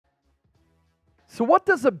So what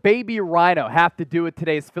does a baby rhino have to do with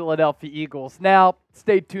today's Philadelphia Eagles? Now,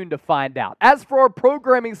 stay tuned to find out. As for our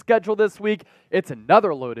programming schedule this week, it's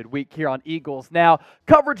another loaded week here on Eagles Now.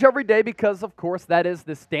 Coverage every day because, of course, that is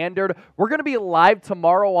the standard. We're going to be live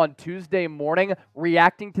tomorrow on Tuesday morning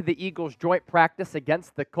reacting to the Eagles joint practice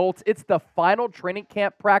against the Colts. It's the final training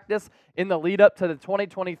camp practice in the lead up to the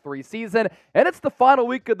 2023 season, and it's the final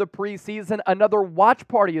week of the preseason. Another watch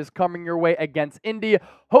party is coming your way against Indy.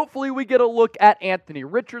 Hopefully we get a look at Anthony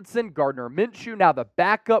Richardson, Gardner Minshew, now the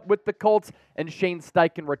backup with the Colts, and Shane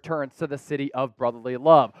Steichen returns to the city of brotherly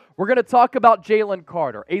love. We're going to talk about Jalen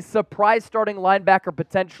Carter, a surprise starting linebacker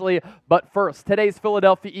potentially, but first, today's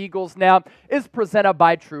Philadelphia Eagles Now is presented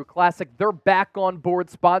by True Classic. They're back on board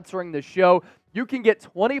sponsoring the show. You can get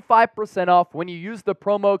 25% off when you use the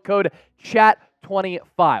promo code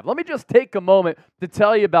CHAT25. Let me just take a moment to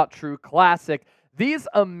tell you about True Classic. These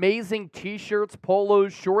amazing t-shirts,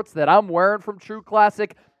 polos, shorts that I'm wearing from True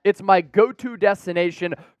Classic, it's my go-to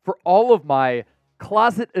destination for all of my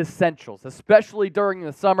closet essentials, especially during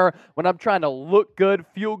the summer when I'm trying to look good,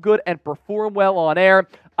 feel good, and perform well on air.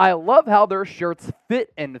 I love how their shirts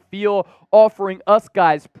fit and feel, offering us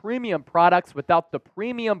guys premium products without the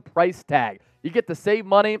premium price tag. You get to save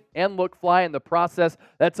money and look fly in the process.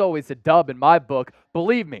 That's always a dub in my book.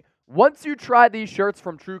 Believe me, once you try these shirts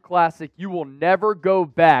from True Classic, you will never go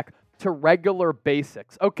back to regular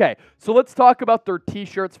basics. Okay, so let's talk about their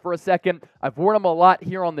t-shirts for a second. I've worn them a lot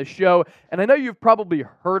here on the show, and I know you've probably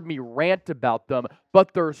heard me rant about them,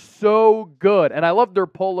 but they're so good. And I love their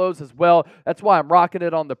polos as well. That's why I'm rocking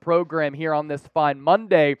it on the program here on this fine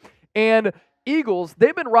Monday. And Eagles,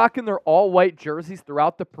 they've been rocking their all-white jerseys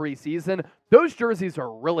throughout the preseason. Those jerseys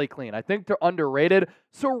are really clean. I think they're underrated.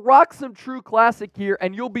 So rock some True Classic here,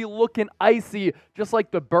 and you'll be looking icy just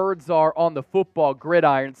like the birds are on the football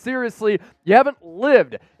gridiron. Seriously, you haven't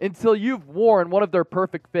lived until you've worn one of their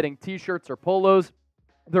perfect-fitting t-shirts or polos.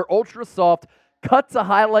 They're ultra soft, cut to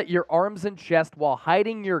highlight your arms and chest while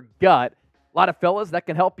hiding your gut. A lot of fellas that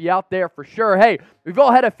can help you out there for sure. Hey, we've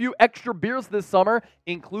all had a few extra beers this summer,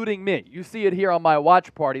 including me. You see it here on my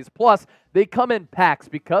watch parties. Plus, they come in packs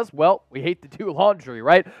because, well, we hate to do laundry,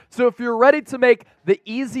 right? So if you're ready to make the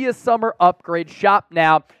easiest summer upgrade, shop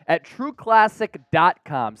now at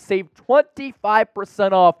trueclassic.com. Save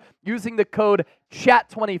 25% off using the code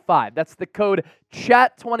CHAT25. That's the code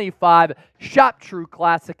CHAT25. Shop True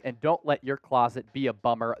Classic and don't let your closet be a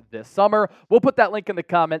bummer this summer. We'll put that link in the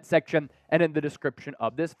comment section and in the description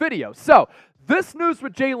of this video. So, this news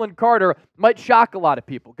with Jalen Carter might shock a lot of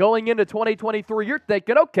people. Going into 2023, you're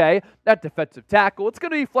thinking, okay, that defensive tackle, it's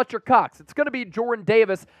going to be Fletcher Cox. It's going to be Jordan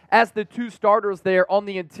Davis as the two starters there on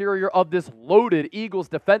the interior of this loaded Eagles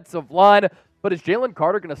defensive line. But is Jalen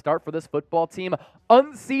Carter going to start for this football team?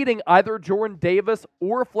 Unseating either Jordan Davis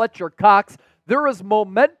or Fletcher Cox, there is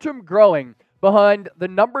momentum growing behind the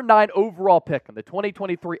number 9 overall pick in the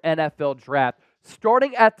 2023 NFL Draft,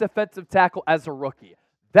 starting at defensive tackle as a rookie.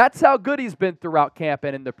 That's how good he's been throughout camp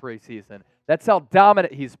and in the preseason. That's how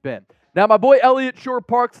dominant he's been. Now, my boy Elliot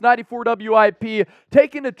Shore-Parks, 94 WIP,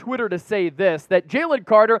 taking to Twitter to say this, that Jalen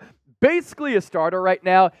Carter, basically a starter right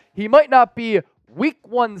now. He might not be week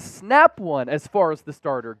 1, snap 1 as far as the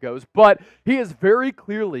starter goes, but he is very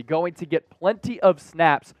clearly going to get plenty of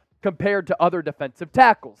snaps compared to other defensive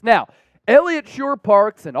tackles. Now, Elliot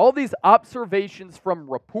Shore-Parks and all these observations from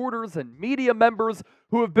reporters and media members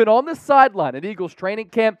who have been on the sideline at Eagles training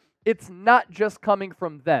camp, it's not just coming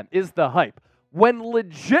from them, is the hype. When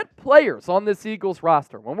legit players on this Eagles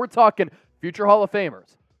roster, when we're talking future Hall of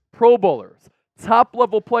Famers, Pro Bowlers,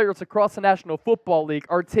 top-level players across the National Football League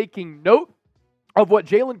are taking note of what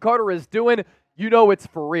Jalen Carter is doing, you know it's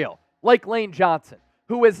for real. Like Lane Johnson,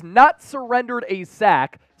 who has not surrendered a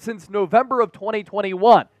sack since November of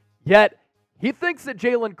 2021. Yet, he thinks that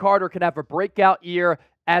Jalen Carter can have a breakout year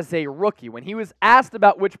as a rookie. When he was asked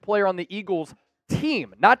about which player on the Eagles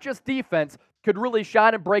team, not just defense, could really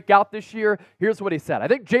shine and break out this year, here's what he said. I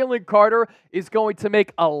think Jalen Carter is going to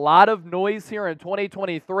make a lot of noise here in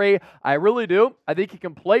 2023. I really do. I think he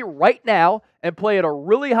can play right now and play at a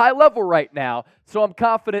really high level right now, so I'm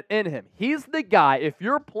confident in him. He's the guy, if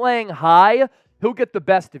you're playing high, he'll get the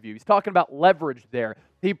best of you. He's talking about leverage there.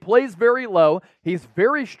 He plays very low. He's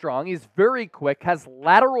very strong. He's very quick, has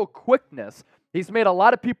lateral quickness. He's made a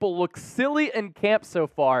lot of people look silly in camp so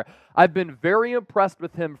far. I've been very impressed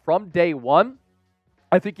with him from day one.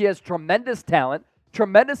 I think he has tremendous talent,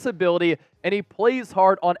 tremendous ability, and he plays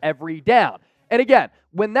hard on every down. And again,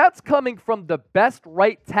 when that's coming from the best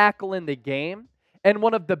right tackle in the game, and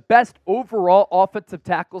one of the best overall offensive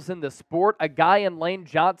tackles in the sport, a guy in Lane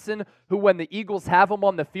Johnson who, when the Eagles have him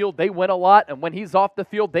on the field, they win a lot, and when he's off the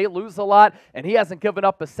field, they lose a lot, and he hasn't given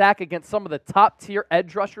up a sack against some of the top-tier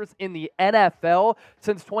edge rushers in the NFL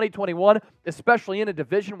since 2021, especially in a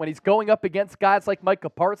division when he's going up against guys like Micah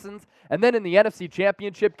Parsons. And then in the NFC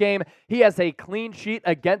Championship game, he has a clean sheet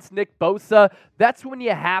against Nick Bosa. That's when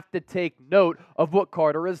you have to take note of what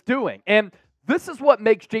Carter is doing. And this is what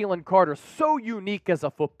makes Jalen Carter so unique as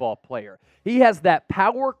a football player. He has that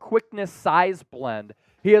power, quickness, size blend.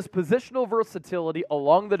 He has positional versatility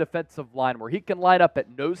along the defensive line where he can line up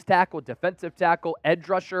at nose tackle, defensive tackle, edge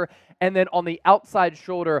rusher, and then on the outside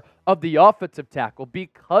shoulder of the offensive tackle.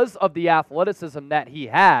 Because of the athleticism that he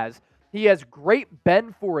has great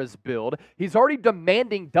bend for his build. He's already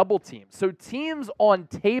demanding double teams. So teams on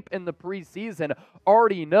tape in the preseason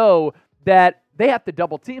already know that they have to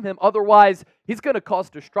double team him. Otherwise, he's going to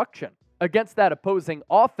cause destruction against that opposing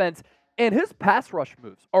offense. And his pass rush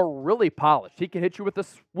moves are really polished. He can hit you with a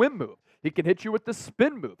swim move. He can hit you with the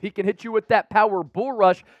spin move. He can hit you with that power bull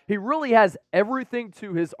rush. He really has everything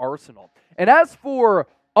to his arsenal. And as for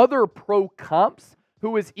other pro comps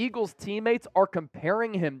who his Eagles teammates are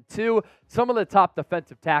comparing him to, some of the top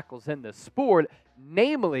defensive tackles in the sport,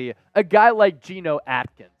 namely a guy like Geno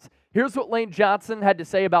Atkins. Here's what Lane Johnson had to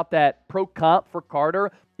say about that pro comp for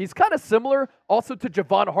Carter. He's kind of similar also to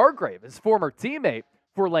Javon Hargrave, his former teammate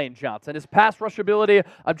for Lane Johnson. His pass rush ability,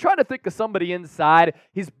 I'm trying to think of somebody inside.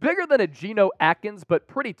 He's bigger than a Geno Atkins, but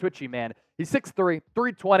pretty twitchy, man. He's 6'3",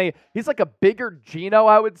 320. He's like a bigger Geno,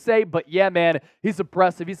 I would say. But yeah, man, he's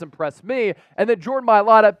impressive. He's impressed me. And then Jordan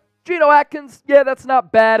Mailata, Geno Atkins, yeah, that's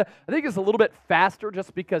not bad. I think he's a little bit faster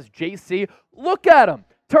just because JC, look at him.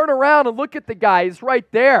 Turn around and look at the guy. He's right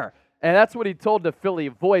there. And that's what he told the Philly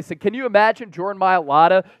Voice. And can you imagine Jordan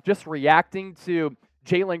Mailata just reacting to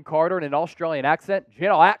Jalen Carter in an Australian accent?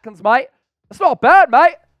 Geno Atkins, mate, that's not bad,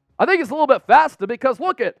 mate. I think he's a little bit faster because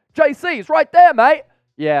look at JC's right there, mate.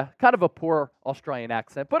 Yeah, kind of a poor Australian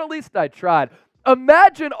accent, but at least I tried.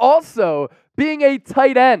 Imagine also being a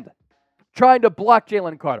tight end trying to block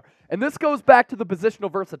Jalen Carter. And this goes back to the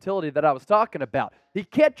positional versatility that I was talking about. He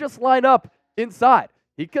can't just line up inside.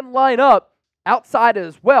 He can line up outside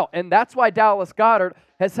as well, and that's why Dallas Goedert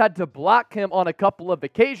has had to block him on a couple of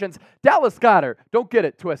occasions. Dallas Goedert, don't get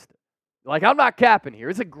it twisted. Like, I'm not capping here.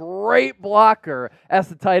 He's a great blocker as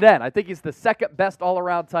the tight end. I think he's the second best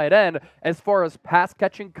all-around tight end as far as pass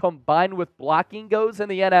catching combined with blocking goes in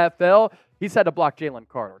the NFL. He's had to block Jalen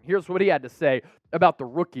Carter. And here's what he had to say about the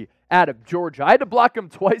rookie out of Georgia. I had to block him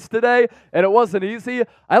twice today, and it wasn't easy.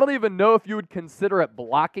 I don't even know if you would consider it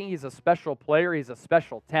blocking. He's a special player. He's a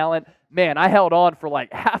special talent. Man, I held on for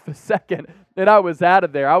like half a second, and I was out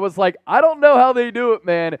of there. I was like, I don't know how they do it,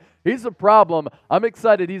 man. He's a problem. I'm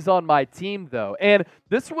excited he's on my team, though. And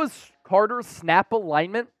this was Carter's snap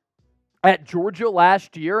alignment at Georgia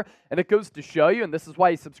last year, and it goes to show you, and this is why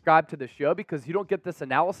you subscribe to the show, because you don't get this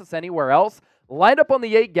analysis anywhere else. Line up on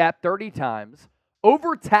the A gap 30 times,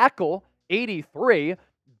 over tackle 83,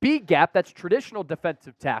 B gap, that's traditional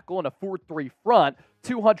defensive tackle, and a 4-3 front,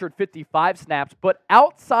 255 snaps, but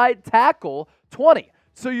outside tackle 20.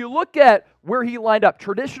 So you look at where he lined up,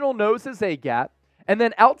 traditional noses A gap, and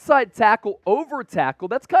then outside tackle, over tackle,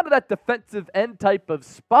 that's kind of that defensive end type of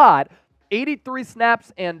spot. 83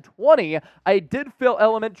 snaps and 20. I did fail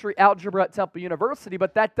elementary algebra at Temple University,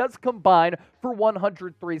 but that does combine for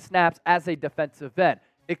 103 snaps as a defensive end.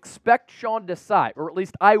 Expect Sean Desai, or at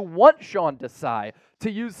least I want Sean Desai to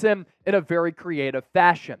use him in a very creative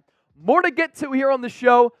fashion. More to get to here on the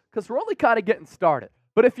show because we're only kind of getting started.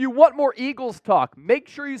 But if you want more Eagles talk, make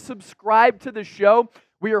sure you subscribe to the show.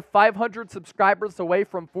 We are 500 subscribers away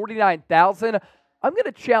from 49,000. I'm going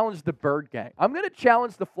to challenge the Bird Gang. I'm going to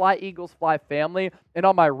challenge the Fly Eagles Fly family and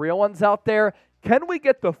all my real ones out there. Can we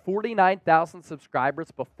get the 49,000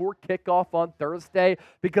 subscribers before kickoff on Thursday?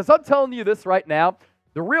 Because I'm telling you this right now,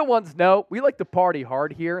 the real ones know we like to party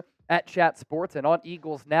hard here at Chat Sports and on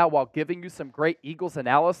Eagles Now while giving you some great Eagles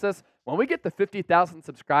analysis. When we get to 50,000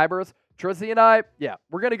 subscribers, Trizzy and I, yeah,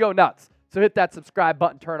 we're going to go nuts. So hit that subscribe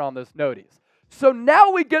button, turn on those noties. So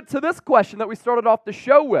now we get to this question that we started off the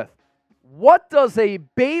show with. What does a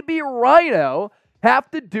baby rhino have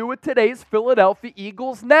to do with today's Philadelphia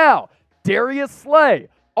Eagles now? Darius Slay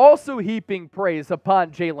also heaping praise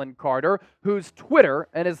upon Jalen Carter, whose Twitter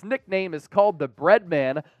and his nickname is called the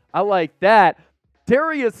Breadman. I like that.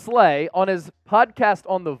 Darius Slay, on his podcast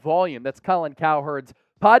On the Volume, that's Colin Cowherd's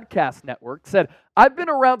podcast network, said, I've been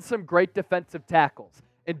around some great defensive tackles.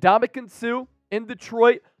 Ndamukong Suh in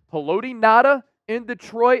Detroit, Haloti Ngata in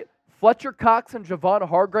Detroit, Fletcher Cox and Javon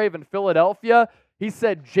Hargrave in Philadelphia. He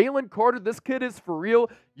said, Jalen Carter, this kid is for real.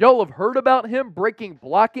 Y'all have heard about him breaking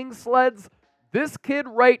blocking sleds. This kid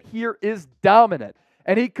right here is dominant.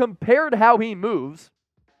 And he compared how he moves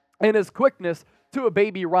and his quickness to a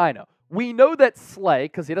baby rhino. We know that Slay,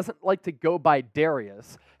 because he doesn't like to go by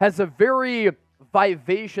Darius, has a very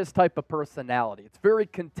vivacious type of personality. It's very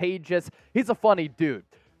contagious. He's a funny dude.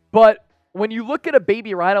 But when you look at a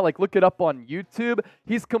baby rhino, like look it up on YouTube,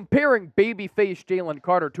 he's comparing babyface Jalen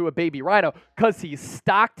Carter to a baby rhino because he's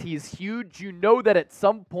stocked, he's huge. You know that at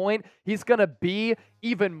some point he's going to be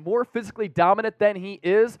even more physically dominant than he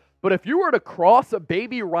is. But if you were to cross a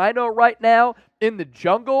baby rhino right now in the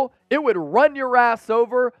jungle, it would run your ass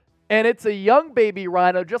over. And it's a young baby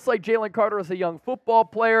rhino, just like Jalen Carter is a young football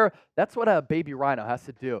player. That's what a baby rhino has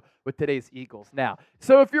to do with today's Eagles now.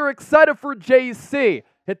 So if you're excited for JC,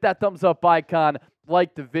 hit that thumbs up icon,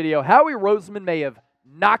 like the video. Howie Roseman may have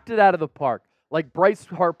knocked it out of the park, like Bryce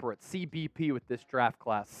Harper at CBP with this draft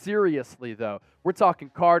class. Seriously, though, we're talking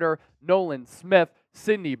Carter, Nolan Smith,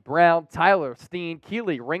 Sidney Brown, Tyler Steen,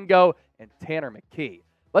 Keely Ringo, and Tanner McKee.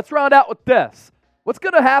 Let's round out with this. What's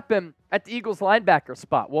going to happen at the Eagles linebacker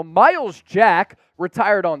spot? Well, Miles Jack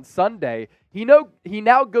retired on Sunday. He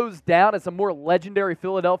now goes down as a more legendary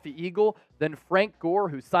Philadelphia Eagle than Frank Gore,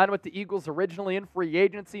 who signed with the Eagles originally in free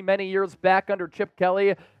agency many years back under Chip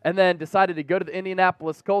Kelly and then decided to go to the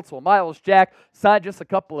Indianapolis Colts. Well, Miles Jack signed just a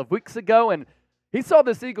couple of weeks ago, and he saw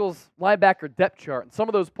this Eagles linebacker depth chart and some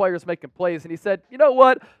of those players making plays, and he said, you know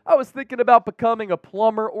what? I was thinking about becoming a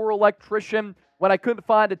plumber or electrician when I couldn't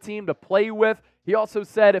find a team to play with. He also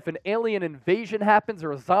said if an alien invasion happens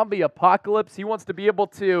or a zombie apocalypse, he wants to be able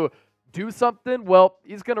to do something. Well,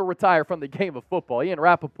 he's going to retire from the game of football. Ian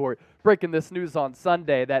Rappaport breaking this news on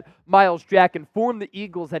Sunday that Miles Jack informed the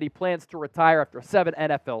Eagles that he plans to retire after 7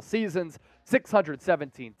 NFL seasons,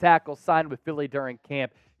 617 tackles, signed with Philly during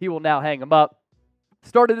camp. He will now hang him up.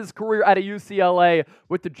 Started his career at UCLA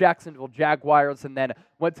with the Jacksonville Jaguars and then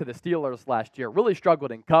went to the Steelers last year. Really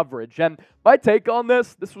struggled in coverage. And my take on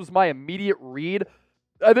this was my immediate read.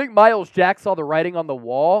 I think Miles Jack saw the writing on the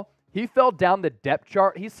wall. He fell down the depth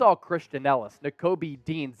chart. He saw Christian Ellis, Nakobe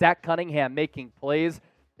Dean, Zach Cunningham making plays,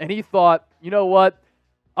 and he thought, you know what?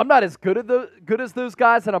 I'm not as good as those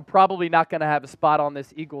guys, and I'm probably not going to have a spot on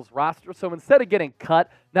this Eagles roster. So instead of getting cut,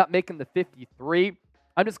 not making the 53,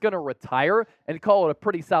 I'm just going to retire and call it a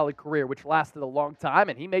pretty solid career, which lasted a long time,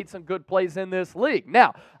 and he made some good plays in this league.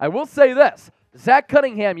 Now, I will say this. Zach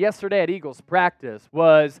Cunningham yesterday at Eagles practice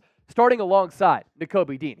was starting alongside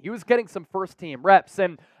Nakobe Dean. He was getting some first-team reps,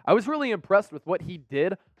 and I was really impressed with what he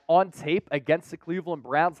did on tape against the Cleveland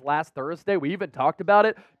Browns last Thursday. We even talked about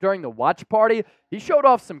it during the watch party. He showed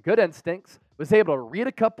off some good instincts, was able to read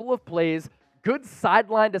a couple of plays, good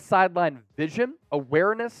sideline-to-sideline vision,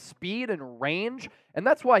 awareness, speed, and range, and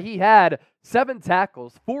that's why he had 7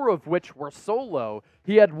 tackles, 4 of which were solo.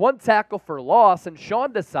 He had 1 tackle for loss, and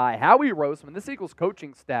Sean Desai, Howie Roseman, this Eagles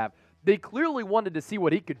coaching staff, they clearly wanted to see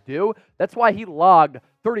what he could do. That's why he logged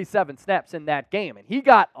 37 snaps in that game, and he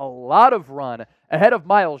got a lot of run ahead of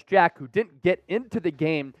Miles Jack, who didn't get into the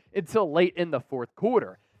game until late in the fourth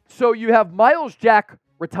quarter. So you have Miles Jack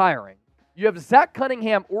retiring. You have Zach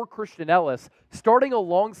Cunningham or Christian Ellis starting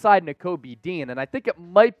alongside Nakobe Dean, and I think it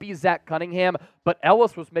might be Zach Cunningham, but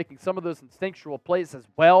Ellis was making some of those instinctual plays as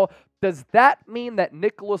well. Does that mean that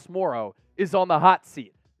Nicholas Morrow is on the hot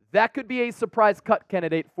seat? That could be a surprise cut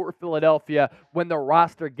candidate for Philadelphia when the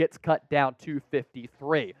roster gets cut down to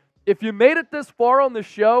 53. If you made it this far on the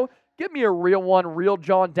show, give me a real one, Real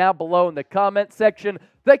John, down below in the comment section.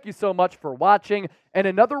 Thank you so much for watching. And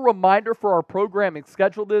another reminder for our programming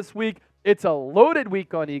schedule this week, it's a loaded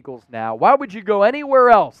week on Eagles Now. Why would you go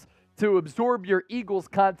anywhere else to absorb your Eagles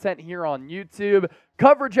content here on YouTube?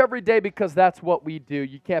 Coverage every day because that's what we do.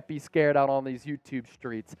 You can't be scared out on these YouTube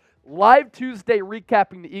streets. Live Tuesday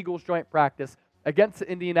recapping the Eagles joint practice against the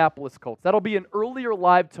Indianapolis Colts. That'll be an earlier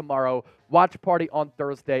live tomorrow. Watch party on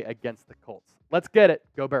Thursday against the Colts. Let's get it.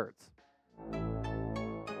 Go Birds.